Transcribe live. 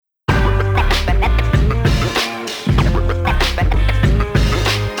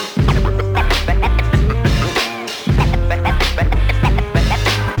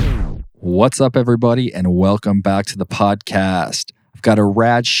What's up, everybody, and welcome back to the podcast. I've got a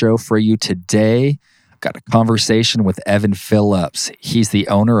rad show for you today. I've got a conversation with Evan Phillips. He's the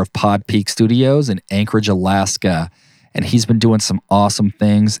owner of Pod Peak Studios in Anchorage, Alaska, and he's been doing some awesome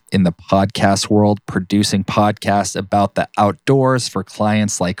things in the podcast world, producing podcasts about the outdoors for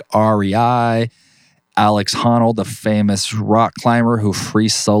clients like REI, Alex Honnold, the famous rock climber who free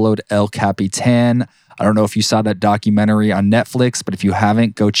soloed El Capitan. I don't know if you saw that documentary on Netflix, but if you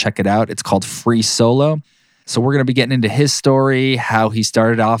haven't, go check it out. It's called Free Solo. So we're going to be getting into his story, how he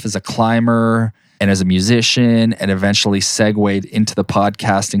started off as a climber and as a musician and eventually segued into the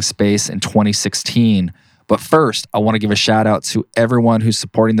podcasting space in 2016. But first, I want to give a shout out to everyone who's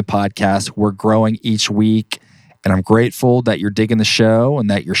supporting the podcast. We're growing each week, and I'm grateful that you're digging the show and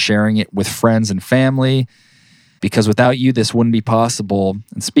that you're sharing it with friends and family, because without you, this wouldn't be possible.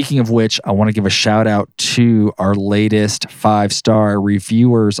 And speaking of which, I want to give a shout out to our latest 5-star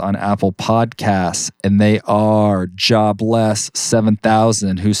reviewers on Apple Podcasts, and they are Jobless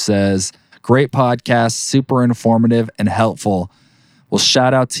 7000, who says, "Great podcast, super informative and helpful." Well,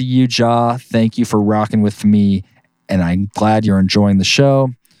 shout out to you, Ja. Thank you for rocking with me, and I'm glad you're enjoying the show.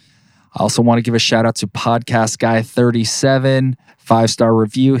 I also want to give a shout out to Podcast Guy 37, 5-star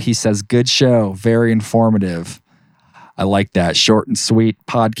review. He says, "Good show, very informative." I like that. Short and sweet.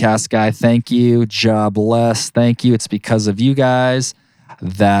 Podcast Guy, thank you. Jobless, thank you. It's because of you guys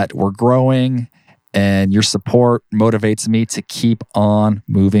that we're growing, and your support motivates me to keep on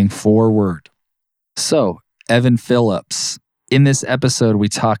moving forward. So, Evan Phillips. In this episode, we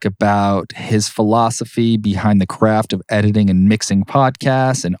talk about his philosophy behind the craft of editing and mixing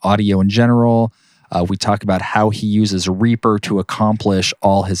podcasts and audio in general. We talk about how he uses Reaper to accomplish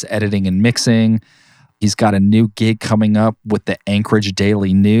all his editing and mixing. He's got a new gig coming up with the Anchorage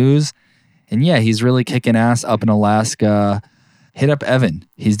Daily News. And yeah, he's really kicking ass up in Alaska. Hit up Evan.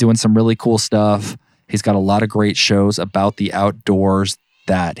 He's doing some really cool stuff. He's got a lot of great shows about the outdoors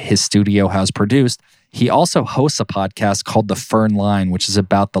that his studio has produced. He also hosts a podcast called The Fern Line, which is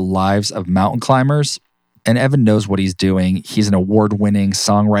about the lives of mountain climbers. And Evan knows what he's doing. He's an award-winning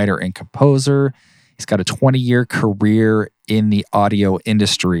songwriter and composer. He's got a 20-year career in the audio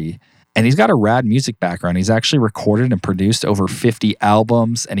industry. And he's got a rad music background. He's actually recorded and produced over 50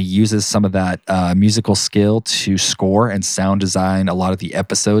 albums, and he uses some of that musical skill to score and sound design a lot of the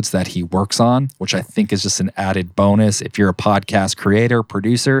episodes that he works on, which I think is just an added bonus. If you're a podcast creator,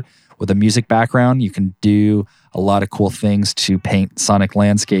 producer with a music background, you can do a lot of cool things to paint sonic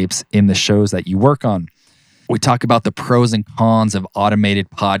landscapes in the shows that you work on. We talk about the pros and cons of automated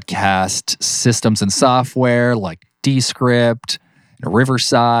podcast systems and software like Descript and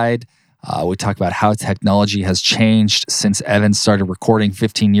Riverside. We talk about how technology has changed since Evan started recording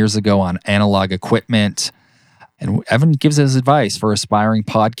 15 years ago on analog equipment. And Evan gives his advice for aspiring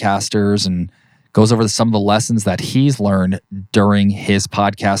podcasters and goes over some of the lessons that he's learned during his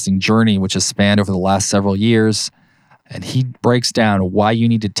podcasting journey, which has spanned over the last several years. And he breaks down why you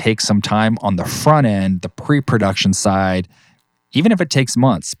need to take some time on the front end, the pre-production side, even if it takes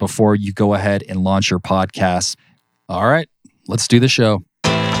months before you go ahead and launch your podcast. All right, let's do the show.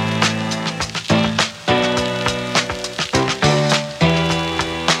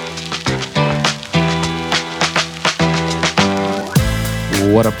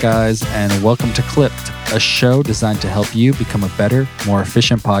 What up, guys, and welcome to Clipped, a show designed to help you become a better, more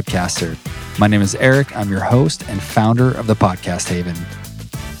efficient podcaster. My name is Eric. I'm your host and founder of the Podcast Haven.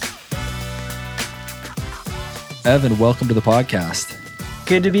 Evan, welcome to the podcast.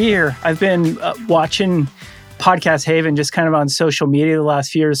 Good to be here. I've been watching Podcast Haven just kind of on social media the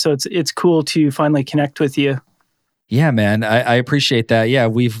last few years, so it's cool to finally connect with you. Yeah, man, I appreciate that. Yeah,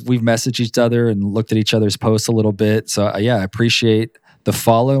 we've messaged each other and looked at each other's posts a little bit. So yeah, I appreciate the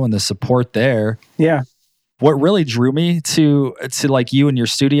follow and the support there. Yeah. What really drew me to like you and your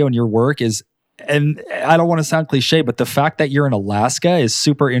studio and your work is, and I don't want to sound cliche, but the fact that you're in Alaska is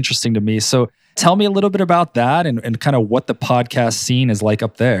super interesting to me. So tell me a little bit about that and kind of what the podcast scene is like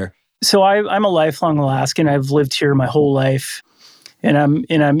up there. So I'm a lifelong Alaskan. I've lived here my whole life, and I'm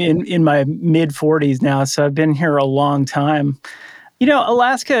in my mid 40s now. So I've been here a long time. You know,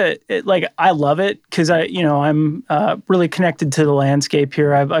 Alaska, I love it because I'm really connected to the landscape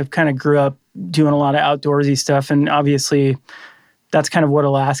here. I've kind of grew up doing a lot of outdoorsy stuff, and obviously that's kind of what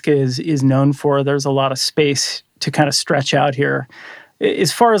Alaska is known for. There's a lot of space to kind of stretch out here.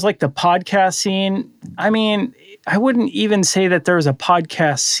 As far as like the podcast scene, I mean, I wouldn't even say that there's a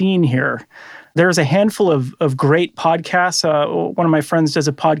podcast scene here. There's a handful of great podcasts. One of my friends does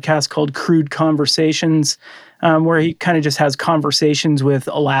a podcast called Crude Conversations, where he kind of just has conversations with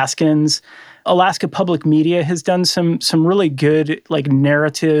Alaskans. Alaska Public Media has done some really good like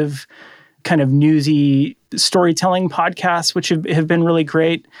narrative kind of newsy storytelling podcasts, which have been really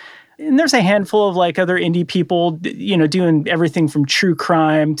great. And there's a handful of like other indie people, doing everything from true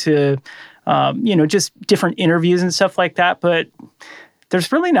crime to, just different interviews and stuff like that. But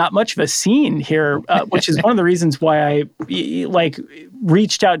there's really not much of a scene here, which is one of the reasons why I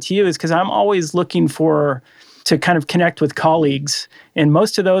reached out to you, is because I'm always looking to kind of connect with colleagues. And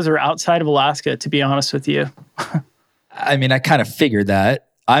most of those are outside of Alaska, to be honest with you. I mean, I kind of figured that.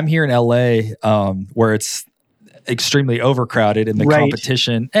 I'm here in LA, where it's extremely overcrowded and the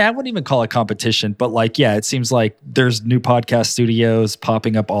competition. I wouldn't even call it competition, but it seems like there's new podcast studios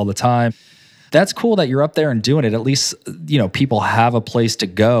popping up all the time. That's cool that you're up there and doing it. At least, people have a place to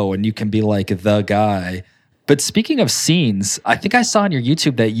go and you can be like the guy. But speaking of scenes, I think I saw on your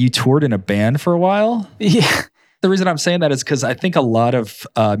YouTube that you toured in a band for a while. Yeah. The reason I'm saying that is because I think a lot of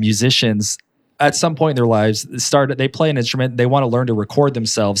musicians at some point in their lives they play an instrument, they want to learn to record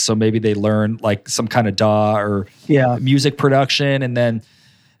themselves. So maybe they learn like some kind of DAW or music production. And then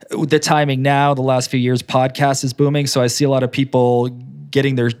the timing now, the last few years, podcast is booming. So I see a lot of people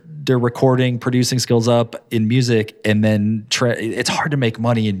getting their recording, producing skills up in music, and then it's hard to make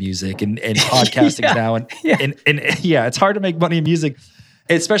money in music and podcasting now. And it's hard to make money in music.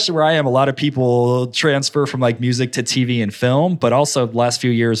 Especially where I am, a lot of people transfer from like music to TV and film, but also the last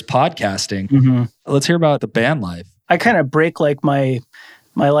few years, podcasting. Mm-hmm. Let's hear about the band life. I kind of break like my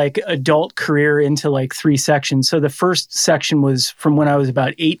like adult career into like 3 sections. So the first section was from when I was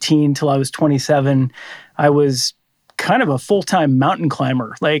about 18 till I was 27. I was kind of a full-time mountain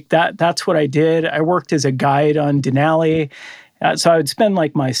climber. Like that's what I did. I worked as a guide on Denali. So I would spend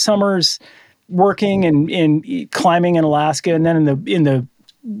like my summers working and climbing in Alaska. And then in the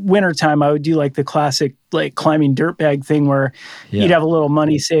wintertime, I would do like the classic like climbing dirtbag thing where you'd have a little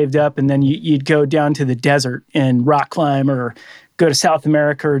money saved up and then you'd go down to the desert and rock climb or go to South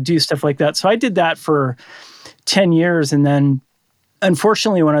America or do stuff like that. So I did that for 10 years. And then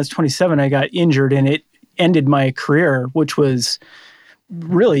unfortunately, when I was 27, I got injured and it ended my career, which was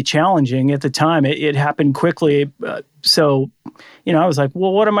really challenging at the time. It happened quickly. So, I was like,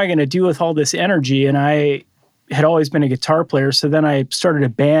 well, what am I going to do with all this energy? And I had always been a guitar player. So then I started a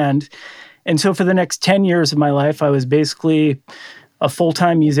band. And so for the next 10 years of my life, I was basically a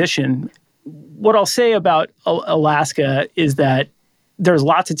full-time musician. What I'll say about Alaska is that there's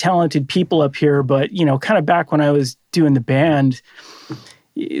lots of talented people up here, but, kind of back when I was doing the band,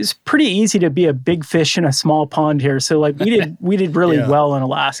 it's pretty easy to be a big fish in a small pond here. So like we did really well in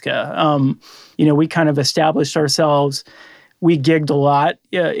Alaska. We kind of established ourselves. We gigged a lot.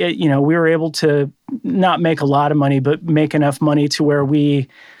 We were able to not make a lot of money, but make enough money to where we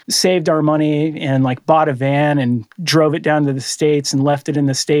saved our money and like bought a van and drove it down to the States and left it in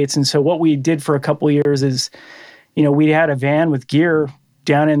the States. And so what we did for a couple of years is, we had a van with gear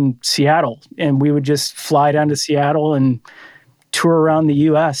down in Seattle and we would just fly down to Seattle and tour around the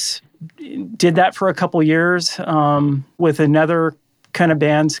U.S. Did that for a couple years with another kind of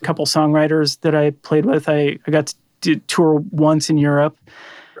bands, a couple songwriters that I played with. I got to tour once in Europe.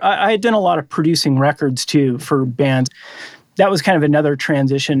 I had done a lot of producing records too for bands. That was kind of another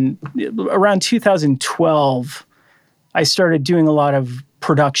transition. Around 2012, I started doing a lot of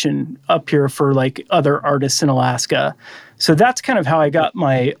production up here for like other artists in Alaska. So that's kind of how I got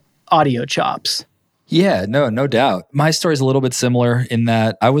my audio chops. Yeah, no doubt. My story is a little bit similar in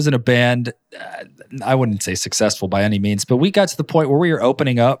that I was in a band. I wouldn't say successful by any means, but we got to the point where we were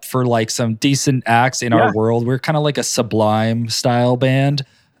opening up for like some decent acts in our world. We were kind of like a Sublime style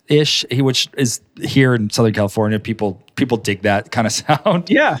band-ish, which is here in Southern California. People dig that kind of sound.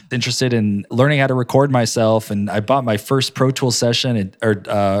 Yeah. Interested in learning how to record myself. And I bought my first Pro Tools session or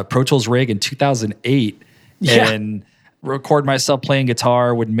Pro Tools rig in 2008. Yeah. And record myself playing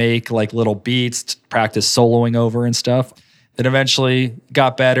guitar, would make like little beats to practice soloing over and stuff. Then eventually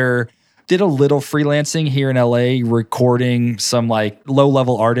got better. Did a little freelancing here in LA, recording some like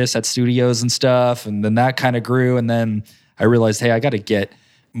low-level artists at studios and stuff. And then that kind of grew. And then I realized, hey, I got to get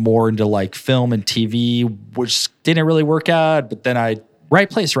more into like film and TV, which didn't really work out. But then right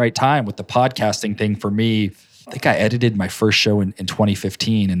place, right time with the podcasting thing for me. I think I edited my first show in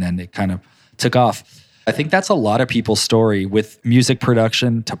 2015 and then it kind of took off. I think that's a lot of people's story with music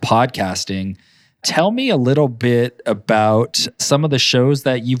production to podcasting. Tell me a little bit about some of the shows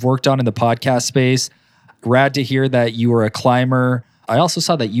that you've worked on in the podcast space. Rad to hear that you were a climber. I also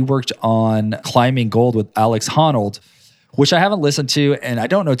saw that you worked on Climbing Gold with Alex Honnold, which I haven't listened to, and I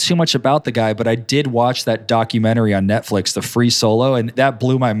don't know too much about the guy, but I did watch that documentary on Netflix, The Free Solo, and that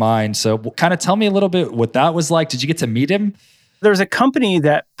blew my mind. So kind of tell me a little bit what that was like. Did you get to meet him? There's a company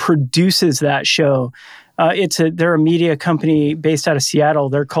that produces that show. They're a media company based out of Seattle.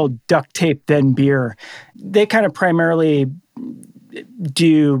 They're called Duct Tape Then Beer. They kind of primarily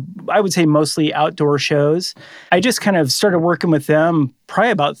do, I would say, mostly outdoor shows. I just kind of started working with them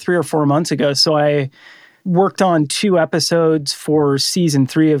probably about 3 or 4 months ago. So I worked on 2 episodes for season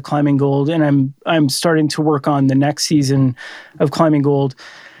 3 of Climbing Gold, and I'm starting to work on the next season of Climbing Gold.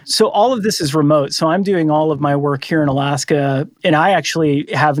 So all of this is remote. So I'm doing all of my work here in Alaska, and I actually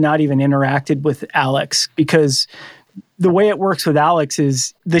have not even interacted with Alex, because the way it works with Alex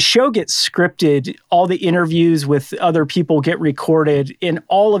is the show gets scripted, all the interviews with other people get recorded, and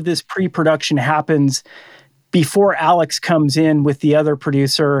all of this pre-production happens before Alex comes in with the other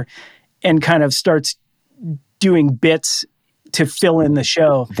producer and kind of starts doing bits to fill in the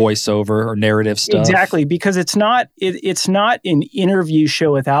show. Voiceover or narrative stuff. Exactly, because it's not an interview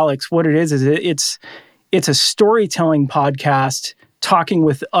show with Alex. What it is it's a storytelling podcast talking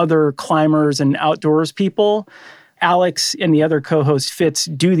with other climbers and outdoors people. Alex and the other co-host Fitz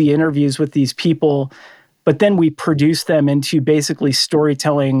do the interviews with these people, but then we produce them into basically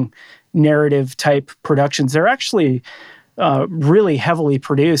storytelling narrative type productions. They're actually really heavily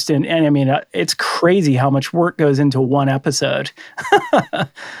produced. And I mean, it's crazy how much work goes into one episode.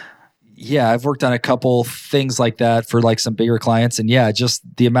 Yeah, I've worked on a couple things like that for like some bigger clients. And yeah, just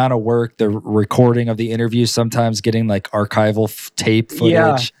the amount of work, the recording of the interviews, sometimes getting like archival tape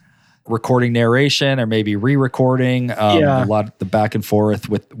footage, recording narration, or maybe re-recording, a lot of the back and forth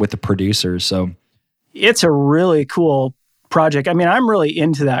with the producers. So it's a really cool project. I mean, I'm really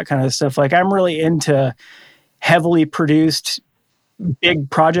into that kind of stuff. Like, I'm really into heavily produced big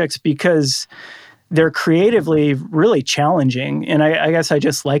projects because they're creatively really challenging. And I guess I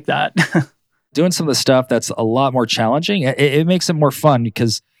just like that. Doing some of the stuff that's a lot more challenging, it makes it more fun,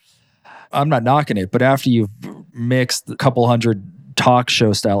 because I'm not knocking it, but after you've mixed a couple hundred talk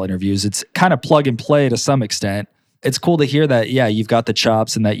show style interviews, it's kind of plug and play to some extent. It's cool to hear that, yeah, you've got the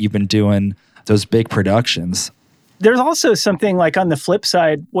chops and that you've been doing those big productions. There's also something like on the flip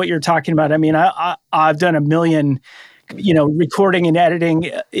side, what you're talking about. I mean, I've done a million, recording and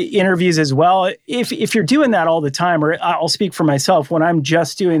editing interviews as well. If you're doing that all the time, or I'll speak for myself, when I'm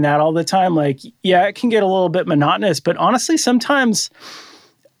just doing that all the time, like, yeah, it can get a little bit monotonous. But honestly, sometimes,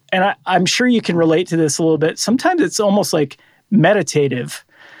 and I'm sure you can relate to this a little bit, sometimes it's almost like meditative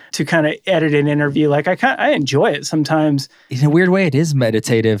to kind of edit an interview. Like, I enjoy it sometimes. In a weird way, it is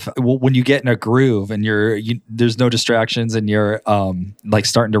meditative when you get in a groove and there's no distractions, and you're like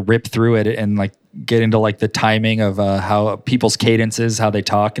starting to rip through it and like get into like the timing of how people's cadences, how they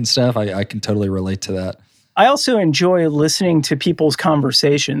talk and stuff. I can totally relate to that. I also enjoy listening to people's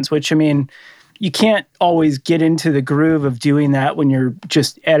conversations, which, I mean, you can't always get into the groove of doing that when you're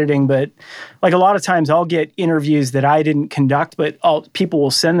just editing. But like, a lot of times I'll get interviews that I didn't conduct, but people will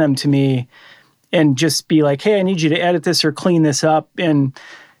send them to me and just be like, hey, I need you to edit this or clean this up. And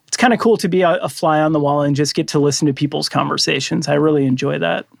it's kind of cool to be a fly on the wall and just get to listen to people's conversations. I really enjoy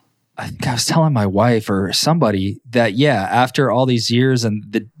that. I think I was telling my wife or somebody that, yeah, after all these years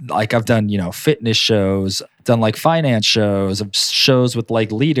and like I've done, fitness shows, done like finance shows with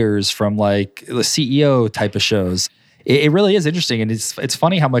like leaders from like the CEO type of shows. It really is interesting. And it's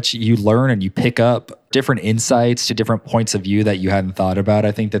funny how much you learn and you pick up different insights to different points of view that you hadn't thought about.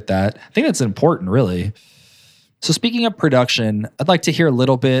 I think that's important, really. So speaking of production, I'd like to hear a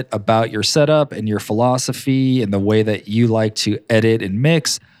little bit about your setup and your philosophy and the way that you like to edit and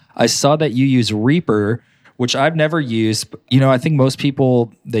mix. I saw that you use Reaper, which I've never used. I think most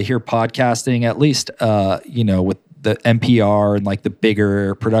people, they hear podcasting, at least, with the NPR and like the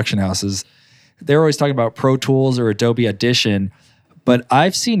bigger production houses, they're always talking about Pro Tools or Adobe Audition. But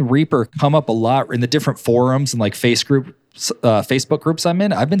I've seen Reaper come up a lot in the different forums and like Facebook groups I'm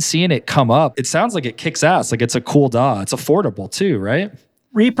in. I've been seeing it come up. It sounds like it kicks ass. Like, it's a cool DAW. It's affordable too, right?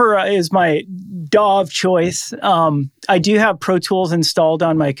 Reaper is my DAW of choice. I do have Pro Tools installed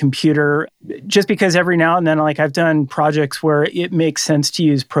on my computer just because every now and then, like, I've done projects where it makes sense to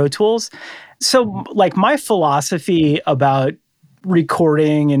use Pro Tools. So like, my philosophy about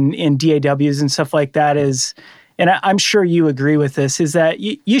recording and DAWs and stuff like that is, and I'm sure you agree with this, is that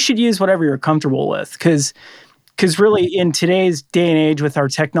you should use whatever you're comfortable with. Because really, in today's day and age with our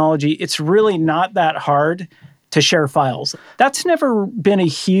technology, it's really not that hard to share files. That's never been a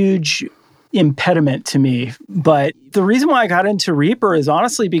huge impediment to me. But the reason why I got into Reaper is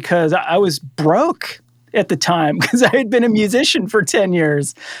honestly because I was broke at the time, because I had been a musician for 10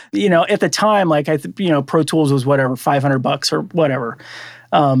 years. At the time, like, Pro Tools was whatever, $500 or whatever,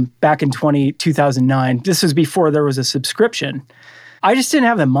 back in 2009. This was before there was a subscription. I just didn't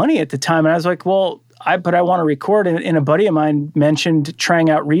have the money at the time. And I was like, well, I want to record. And a buddy of mine mentioned trying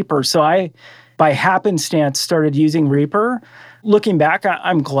out Reaper. So I by happenstance started using Reaper. Looking back,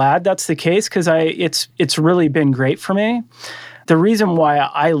 I'm glad that's the case because it's really been great for me. The reason why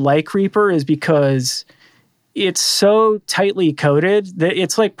I like Reaper is because it's so tightly coded that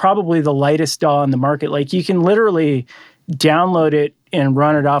it's like probably the lightest DAW on the market. Like you can literally download it and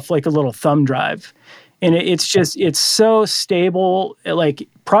run it off like a little thumb drive. And it's so stable. Like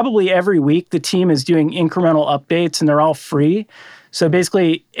probably every week the team is doing incremental updates and they're all free. So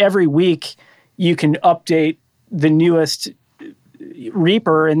basically every week you can update the newest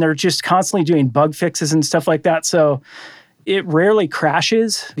Reaper and they're just constantly doing bug fixes and stuff like that. So it rarely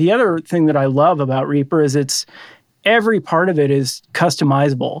crashes. The other thing that I love about Reaper is every part of it is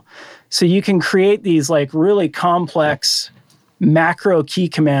customizable. So you can create these like really complex macro key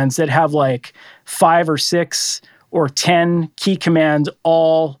commands that have like 5 or 6 or 10 key commands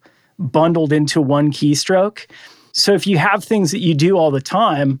all bundled into one keystroke. So if you have things that you do all the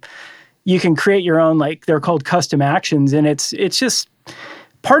time, you can create your own, like they're called custom actions. And it's just,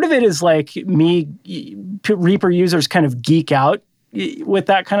 part of it is like me, Reaper users kind of geek out with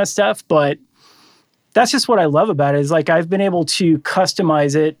that kind of stuff. But that's just what I love about it is like I've been able to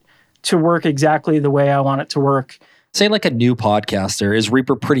customize it to work exactly the way I want it to work. Say like a new podcaster, is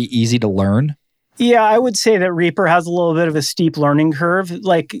Reaper pretty easy to learn? Yeah, I would say that Reaper has a little bit of a steep learning curve.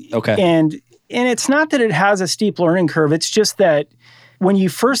 Like, okay. And it's not that it has a steep learning curve. It's just that when you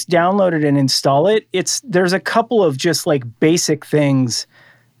first download it and install it, there's a couple of just like basic things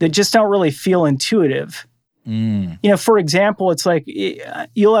that just don't really feel intuitive. You know, for example, it's like,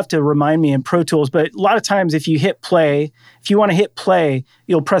 you'll have to remind me in Pro Tools, but a lot of times if you want to hit play,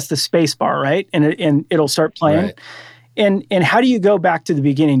 you'll press the space bar, right? And it'll start playing. Right. And how do you go back to the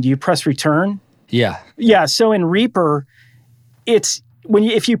beginning? Do you press return? Yeah. Yeah. So in Reaper,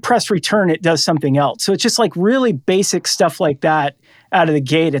 if you press return, it does something else. So it's just like really basic stuff like that out of the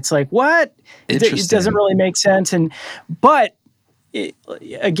gate. It's like, what? It doesn't really make sense. But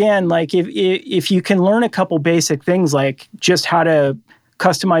again, like if you can learn a couple basic things, like just how to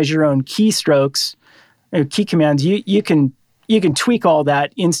customize your own keystrokes or key commands, you can tweak all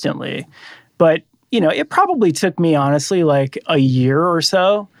that instantly. But you know, it probably took me honestly like a year or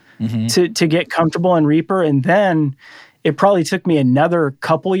so to get comfortable in Reaper, and then it probably took me another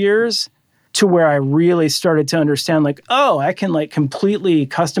couple years to where I really started to understand like, oh, I can like completely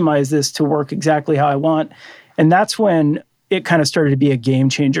customize this to work exactly how I want, and that's when it kind of started to be a game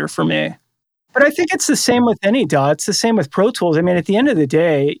changer for me. But I think it's the same with any DAW. It's the same with Pro Tools. I mean, at the end of the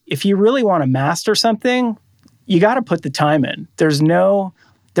day, if you really want to master something, you got to put the time in. There's no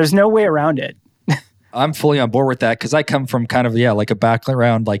way around it. I'm fully on board with that because I come from kind of, like a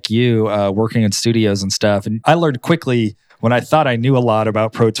background like you, working in studios and stuff. And I learned quickly when I thought I knew a lot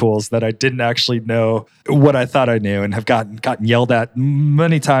about Pro Tools that I didn't actually know what I thought I knew and have gotten yelled at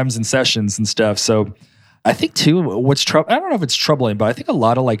many times in sessions and stuff. So I think too, I don't know if it's troubling, but I think a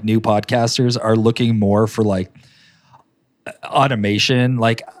lot of like new podcasters are looking more for like automation.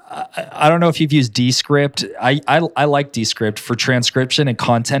 Like, I don't know if you've used Descript. I like Descript for transcription and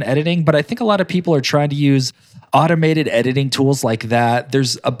content editing, but I think a lot of people are trying to use automated editing tools like that.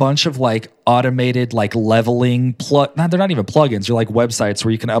 There's a bunch of like automated like leveling they're not even plugins. They're like websites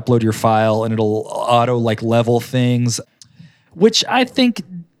where you can upload your file and it'll auto like level things, which I think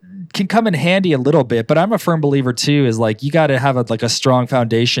can come in handy a little bit, but I'm a firm believer too, is like, you got to have a strong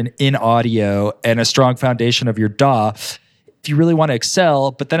foundation in audio and a strong foundation of your DAW if you really want to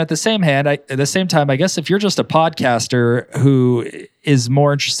excel. But then at the same time, I guess if you're just a podcaster who is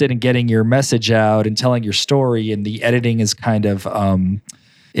more interested in getting your message out and telling your story, and the editing is kind of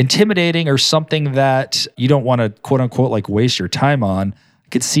intimidating or something that you don't want to quote unquote like waste your time on, I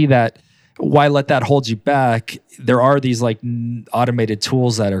could see that. Why let that hold you back? There are these like automated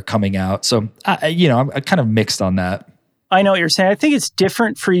tools that are coming out. So, I'm kind of mixed on that. I know what you're saying. I think it's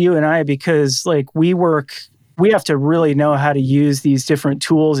different for you and I because like we have to really know how to use these different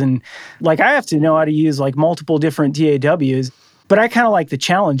tools. And like, I have to know how to use like multiple different DAWs, but I kind of like the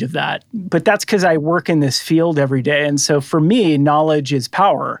challenge of that. But that's because I work in this field every day. And so for me, knowledge is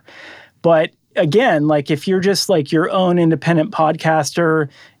power. But again, like if you're just like your own independent podcaster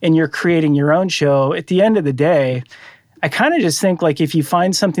and you're creating your own show, at the end of the day, I kind of just think like if you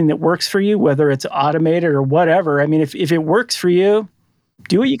find something that works for you, whether it's automated or whatever, I mean, if it works for you,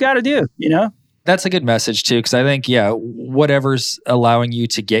 do what you got to do, you know? That's a good message too, because I think, whatever's allowing you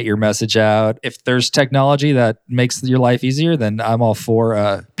to get your message out, if there's technology that makes your life easier, then I'm all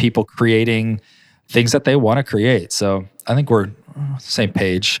for people creating things that they want to create. So I think we're on the same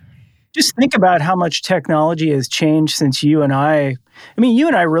page. Just think about how much technology has changed since you and I mean, you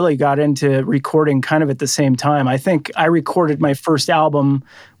and I really got into recording kind of at the same time. I think I recorded my first album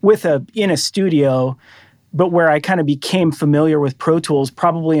in a studio, but where I kind of became familiar with Pro Tools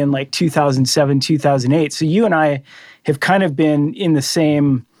probably in like 2007, 2008. So you and I have kind of been in the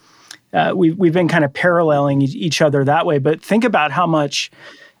same, we've been kind of paralleling each other that way. But think about how much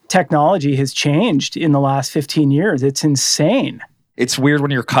technology has changed in the last 15 years. It's insane. It's weird when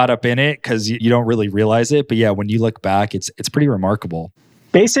you're caught up in it because you don't really realize it. But yeah, when you look back, it's pretty remarkable.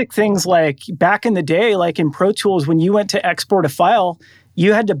 Basic things like back in the day, like in Pro Tools, when you went to export a file,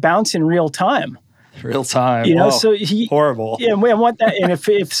 you had to bounce in real time. Real time. You know, horrible. Yeah, and what that, and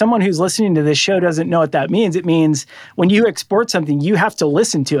if someone who's listening to this show doesn't know what that means, it means when you export something, you have to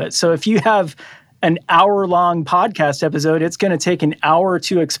listen to it. So if you have an hour-long podcast episode, it's going to take an hour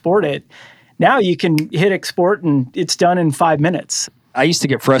to export it. Now you can hit export and it's done in 5 minutes. I used to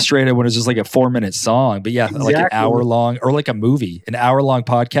get frustrated when it was just like a 4-minute song, but yeah, exactly. Like an hour long or like a movie, an hour-long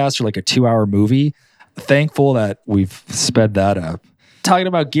podcast or like a 2-hour movie. Thankful that we've sped that up. Talking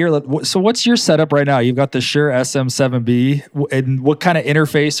about gear, so what's your setup right now? You've got the Shure SM7B, and what kind of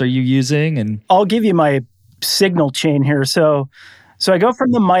interface are you using? And I'll give you my signal chain here. So I go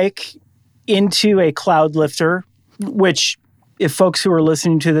from the mic into a cloud lifter, which if folks who are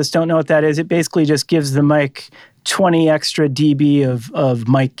listening to this don't know what that is, it basically just gives the mic 20 extra dB of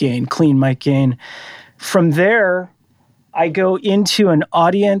mic gain, clean mic gain. From there, I go into an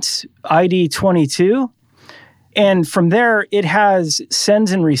Audient ID22. And from there, it has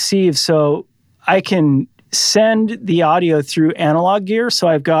sends and receives. So I can send the audio through analog gear. So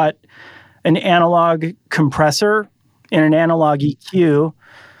I've got an analog compressor and an analog EQ.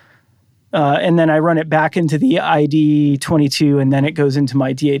 And then I run it back into the ID22, and then it goes into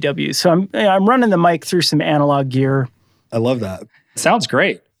my DAW. So I'm running the mic through some analog gear. I love that. Sounds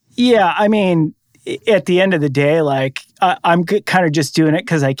great. Yeah, I mean, at the end of the day, like I'm kind of just doing it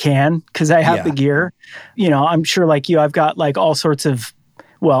because I can, because I have the gear. You know, I'm sure like you, I've got like all sorts of,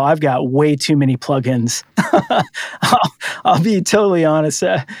 well, I've got way too many plugins. I'll be totally honest.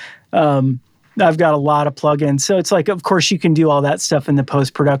 I've got a lot of plugins. So it's like, of course you can do all that stuff in the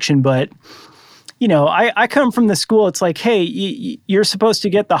post-production, but you know, I come from the school. It's like, hey, you're supposed to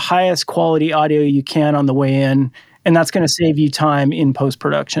get the highest quality audio you can on the way in, and that's going to save you time in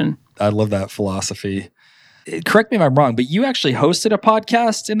post-production. I love that philosophy. Correct me if I'm wrong, but you actually hosted a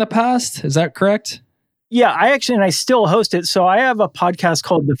podcast in the past. Is that correct? Yeah, I still host it. So I have a podcast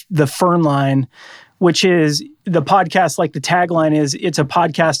called The Fern Line, which is the podcast, like the tagline is, it's a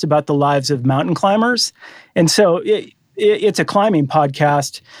podcast about the lives of mountain climbers. And so it's a climbing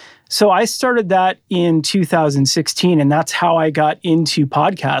podcast. So I started that in 2016, and that's how I got into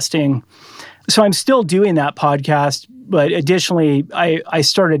podcasting. So I'm still doing that podcast, but additionally, I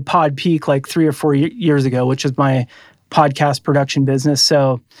started Pod Peak like 3 or 4 years ago, which is my podcast production business.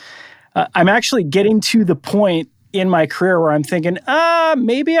 So I'm actually getting to the point in my career where I'm thinking,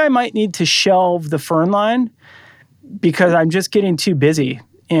 maybe I might need to shelve the Fern Line because I'm just getting too busy.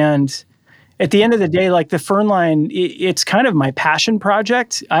 And at the end of the day, like the Fern Line, it's kind of my passion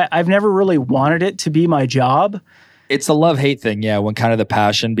project. I've never really wanted it to be my job. It's a love-hate thing, yeah, when kind of the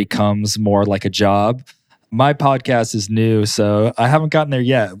passion becomes more like a job. My podcast is new, so I haven't gotten there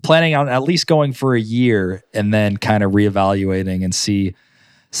yet. Planning on at least going for a year and then kind of reevaluating and see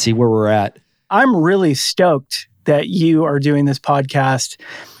where we're at. I'm really stoked that you are doing this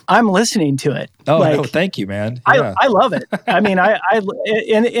I'm listening to it. Oh, like, no, thank you, man. Yeah. I love it. I mean,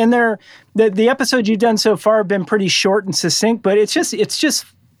 the episodes you've done so far have been pretty short and succinct, but it's just,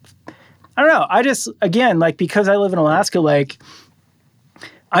 I don't know. Again, like, because I live in Alaska, like,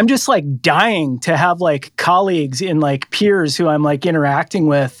 I'm just like dying to have like colleagues and like peers who I'm like interacting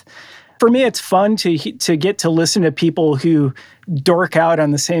with. For me, it's fun to get to listen to people who dork out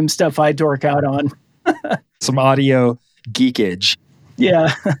on the same stuff I dork out on. Some audio geekage.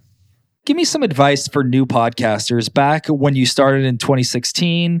 Yeah. Give me some advice for new podcasters back when you started in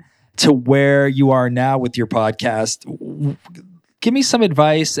 2016 to where you are now with your podcast. Give me some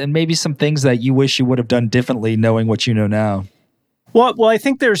advice and maybe some things that you wish you would have done differently knowing what you know now. Well, I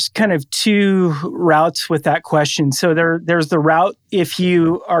think there's kind of two routes with that question. So there's the route if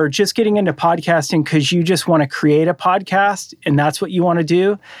you are just getting into podcasting because you just want to create a podcast and that's what you want to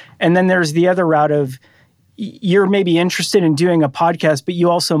do. And then there's the other route of you're maybe interested in doing a podcast, but you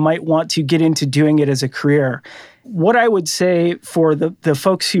also might want to get into doing it as a career. What I would say for the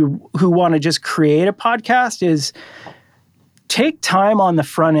folks who want to just create a podcast is take time on the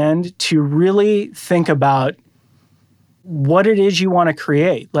front end to really think about what it is you want to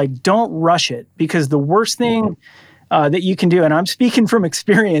create. Like, don't rush it, because the worst thing that you can do. And I'm speaking from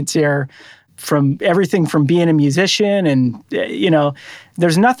experience here, from everything from being a musician. And,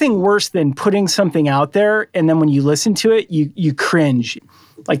 there's nothing worse than putting something out there. And then when you listen to it, you cringe.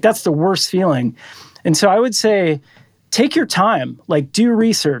 Like, that's the worst feeling. And so I would say, take your time, like, do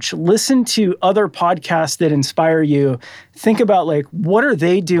research, listen to other podcasts that inspire you. Think about, like, what are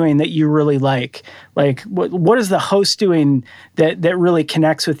they doing that you really like? Like, what is the host doing that really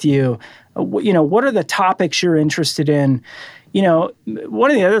connects with you? What are the topics you're interested in?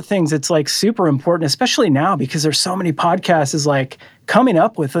 One of the other things that's like super important, especially now, because there's so many podcasts, is like coming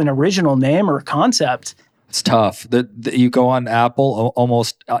up with an original name or concept. It's tough. You go on Apple,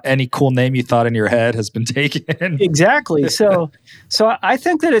 almost any cool name you thought in your head has been taken. Exactly. So I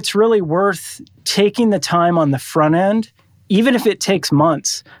think that it's really worth taking the time on the front end, even if it takes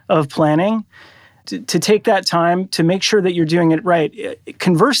months of planning, to take that time to make sure that you're doing it right.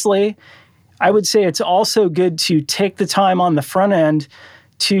 Conversely, I would say it's also good to take the time on the front end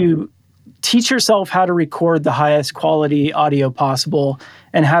to teach yourself how to record the highest quality audio possible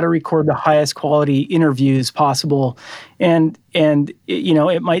and how to record the highest quality interviews possible. And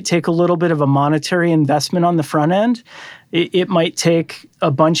it might take a little bit of a monetary investment on the front end. It might take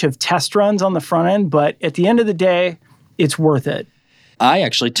a bunch of test runs on the front end, but at the end of the day, it's worth it. I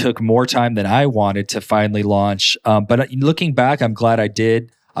actually took more time than I wanted to finally launch. But looking back, I'm glad I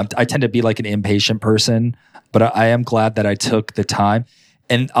did. I tend to be like an impatient person, but I am glad that I took the time.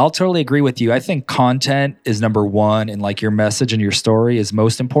 And I'll totally agree with you. I think content is number one, and like your message and your story is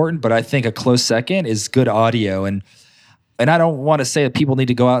most important. But I think a close second is good audio. And I don't want to say that people need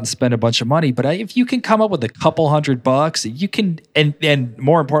to go out and spend a bunch of money, but if you can come up with a couple $100, you can, and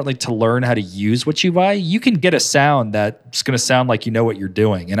more importantly, to learn how to use what you buy, you can get a sound that's going to sound like you know what you're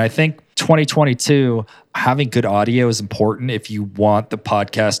doing. And I think 2022, having good audio is important if you want the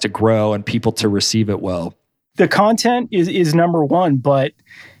podcast to grow and people to receive it well. The content is number one, but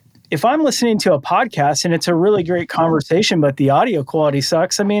if I'm listening to a podcast and it's a really great conversation, but the audio quality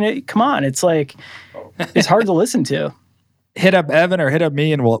sucks, I mean, come on, it's like, it's hard to listen to. Hit up Evan or hit up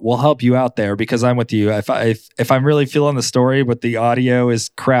me and we'll help you out there, because I'm with you. If I'm really feeling the story, but the audio is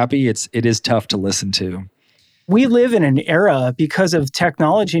crappy, it is tough to listen to. We live in an era because of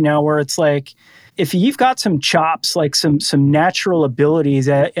technology now where it's like, if you've got some chops, like some natural abilities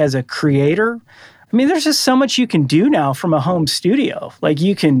as a creator, I mean, there's just so much you can do now from a home studio. Like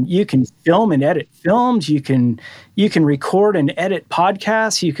you can film and edit films, you can record and edit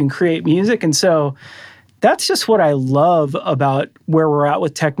podcasts, you can create music. And so that's just what I love about where we're at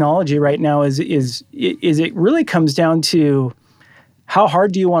with technology right now is it really comes down to how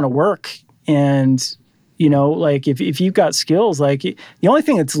hard do you want to work? And, like if you've got skills, like the only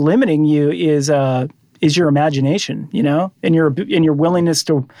thing that's limiting you is your imagination, and your willingness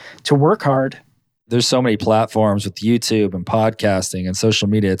to work hard. There's so many platforms with YouTube and podcasting and social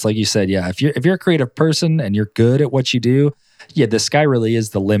media. It's like you said, yeah, if you're a creative person and you're good at what you do, yeah, the sky really is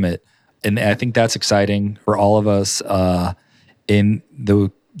the limit. And I think that's exciting for all of us in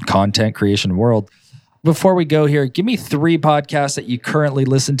the content creation world. Before we go here, give me 3 podcasts that you currently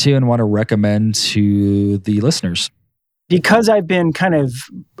listen to and want to recommend to the listeners. Because I've been kind of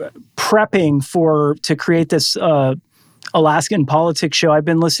prepping to create this Alaskan politics show, I've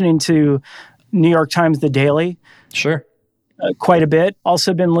been listening to New York Times The Daily. Sure. Quite a bit.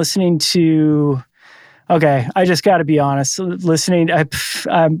 Also been listening to... Okay, I just got to be honest. The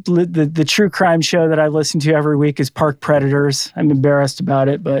true crime show that I listen to every week is Park Predators. I'm embarrassed about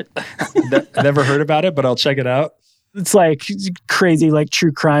it, but never heard about it, but I'll check it out. It's like crazy, like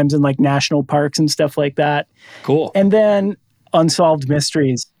true crimes and like national parks and stuff like that. Cool. And then Unsolved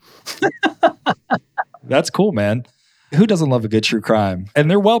Mysteries. That's cool, man. Who doesn't love a good true crime?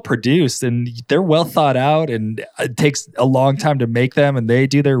 And they're well produced and they're well thought out, and it takes a long time to make them, and they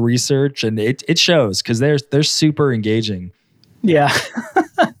do their research, and it shows because they're super engaging. Yeah.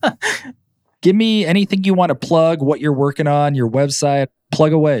 Give me anything you want to plug, what you're working on, your website,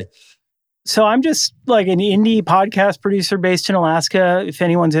 plug away. So I'm just like an indie podcast producer based in Alaska. If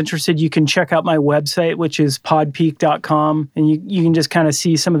anyone's interested, you can check out my website, which is podpeak.com, and you can just kind of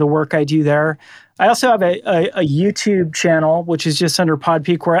see some of the work I do there. I also have a YouTube channel, which is just under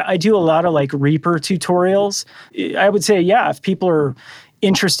Podpeak, where I do a lot of like Reaper tutorials. I would say, yeah, if people are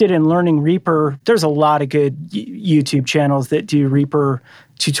interested in learning Reaper, there's a lot of good YouTube channels that do Reaper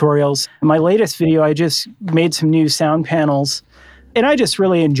tutorials. In my latest video, I just made some new sound panels, and I just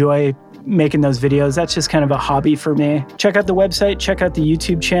really enjoy making those videos. That's just kind of a hobby for me. Check out the website, check out the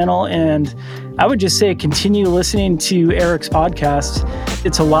YouTube channel, and I would just say continue listening to Eric's podcast.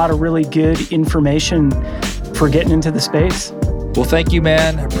 It's a lot of really good information for getting into the space. Well, thank you,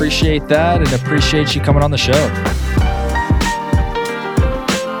 man. Appreciate that, and appreciate you coming on the show.